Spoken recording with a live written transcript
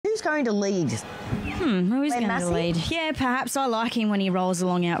who's going to lead? Who's going to lead? Yeah, perhaps. I like him when he rolls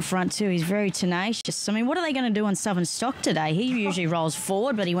along out front too. He's very tenacious. I mean, what are they going to do on Southern Stock today? He usually rolls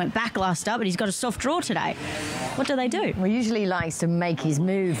forward, but he went back last up, but he's got a soft draw today. What do they do? Well, usually likes to make his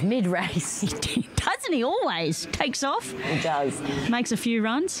move mid-race. Doesn't he always? Takes off. He does. Makes a few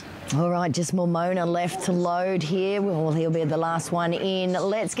runs. All right, just Mormona left to load here. Well, he'll be the last one in.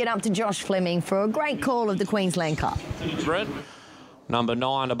 Let's get up to Josh Fleming for a great call of the Queensland Cup. Number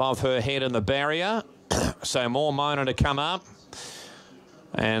 9 above her head in the barrier. So more Mona to come up.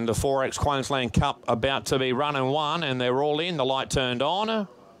 And the 4X Queensland Cup about to be run and won. And they're all in. The light turned on.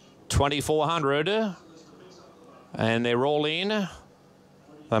 2,400. And they're all in.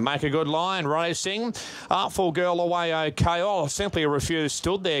 They make a good line racing. Artful Girl away okay. Oh, Simply Refused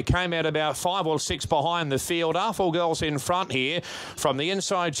stood there. Came out about 5 or 6 behind the field. Artful Girl's in front here. From the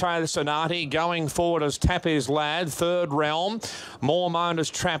inside, Chase Sonati going forward as Tappy's Lad. Third Realm. More Mona's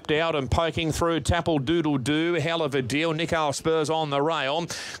trapped out and poking through. Tapple Doodle Doo. Hell of a deal. Nikau Spurs on the rail.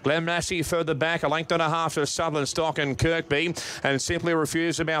 Glen Massey further back. A length and a half to Southern Stock and Kirkby. And Simply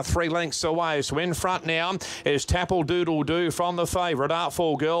Refused about 3 lengths away. So in front now is Tapple Doodle Doo from the favourite.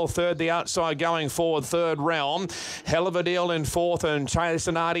 Artful Girl, third the outside going forward, third Realm. Hell of a Deal in fourth and Chase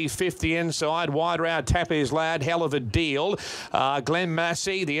Sonati fifth the inside. Wider out Tappy's Lad, Hell of a Deal. Glen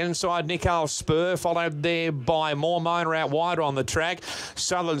Massey, the inside Nikau Spur, followed there by More Mona out wider on the track.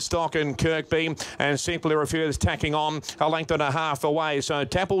 Southern Stock and Kirkby and Simply Refused tacking on a length and a half away. So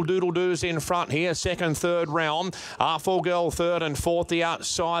Tapple Doodle Doo's in front here, second, third Realm. Artful Girl third and fourth the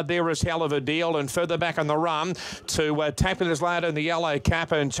outside. There is Hell of a Deal and further back on the run to Tappy's Lad in the yellow cap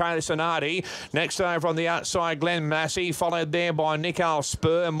and Chase Sonati. Next over on the outside, Glen Massey, followed there by Nikau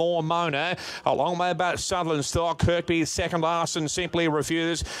Spur, More Mona. A long way back, Southern Stock. Kirkby second last and Simply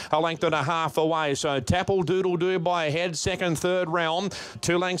Refused a length and a half away. So Tapple Doodle Doo by a head, second, third Realm.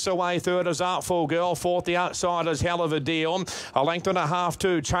 2 lengths away, third is Artful Girl. Fourth, the outside is Hell of a Deal. A length and a half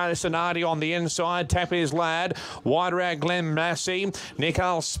to Chase Sonati on the inside. Tappy's Lad. Wider out Glen Massey.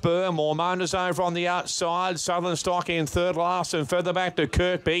 Nikau Spur, More Mona's over on the outside. Southern Stock in third last and further back to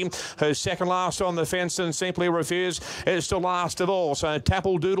Kirkby, who's second last on the fence and Simply Refused is still last of all. So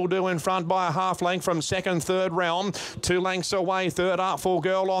Tapple Doodle Doo in front by a half length from second, third Realm. 2 lengths away, third Artful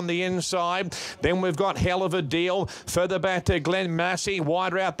Girl on the inside. Then we've got Hell of a Deal. Further back to Glen Massey.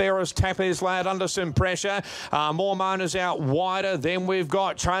 Wider out there is Tappy's Lad under some pressure. More Mona's out wider. Then we've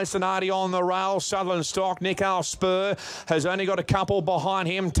got Chase Sonati on the rail. Southern Stock. Nikau Spur has only got a couple behind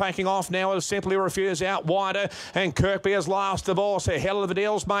him. Taking off now is Simply Refused out wider. And Kirkby is last of all. So Hell of a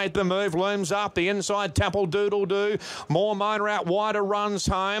Deal's made the move. Looms up the inside. Tapple Doodle Doo. More Mona out wider, runs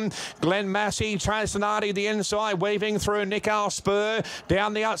home. Glen Massey, Chase Sonati the inside, weaving through Nikau Spur.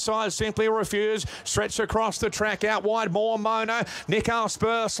 Down the outside, Simply Refused. Stretch across the track out wide. More Mona. Nikau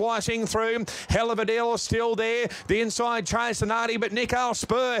Spur slicing through. Hell of a Deal still there. The inside, Chase Sonati, but Nikau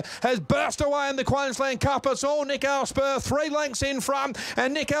Spur has burst away in the Queensland Cup. It's all Nikau Spur, 3 lengths in front,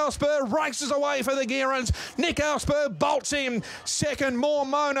 and Nikau Spur races away for the Gerans. Nikau Spur bolts in. Second, More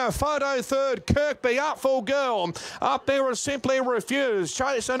Mona. Photo third, Kirkby. Artful Girl. Up there is Simply Refused.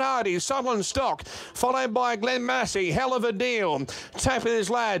 Chase Sonati, Southern Stock, followed by Glen Massey. Hell of a Deal. Tappy's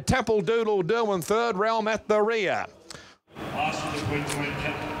Lad, Tapple Doodle Doo, and third Realm at the rear.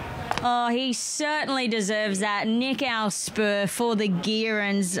 Oh, he certainly deserves that. Nikau Spur for the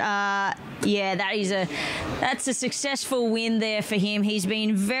Gerans. Yeah, that's a successful win there for him. He's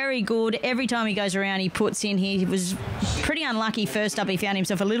been very good. Every time he goes around, he puts in. He was pretty unlucky first up. He found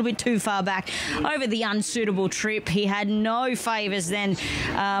himself a little bit too far back over the unsuitable trip. He had no favours then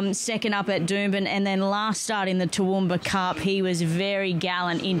second up at Doomben, and then last start in the Toowoomba Cup, he was very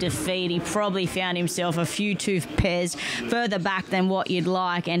gallant in defeat. He probably found himself a few tooth pairs further back than what you'd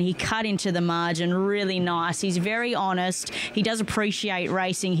like, and he cut into the margin really nice. He's very honest. He does appreciate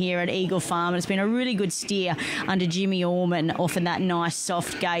racing here at Eagle Farm, and it's been a really good steer under Jimmy Orman off in that nice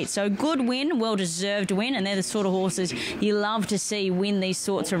soft gate. So good win, well-deserved win, and they're the sort of horses you love to see win these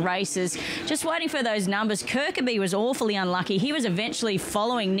sorts of races. Just waiting for those numbers. Kirkby was awfully unlucky. He was eventually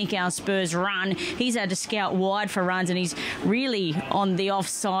following Nikau Spur's run. He's had to scout wide for runs, and he's really on the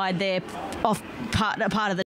offside there, off part of the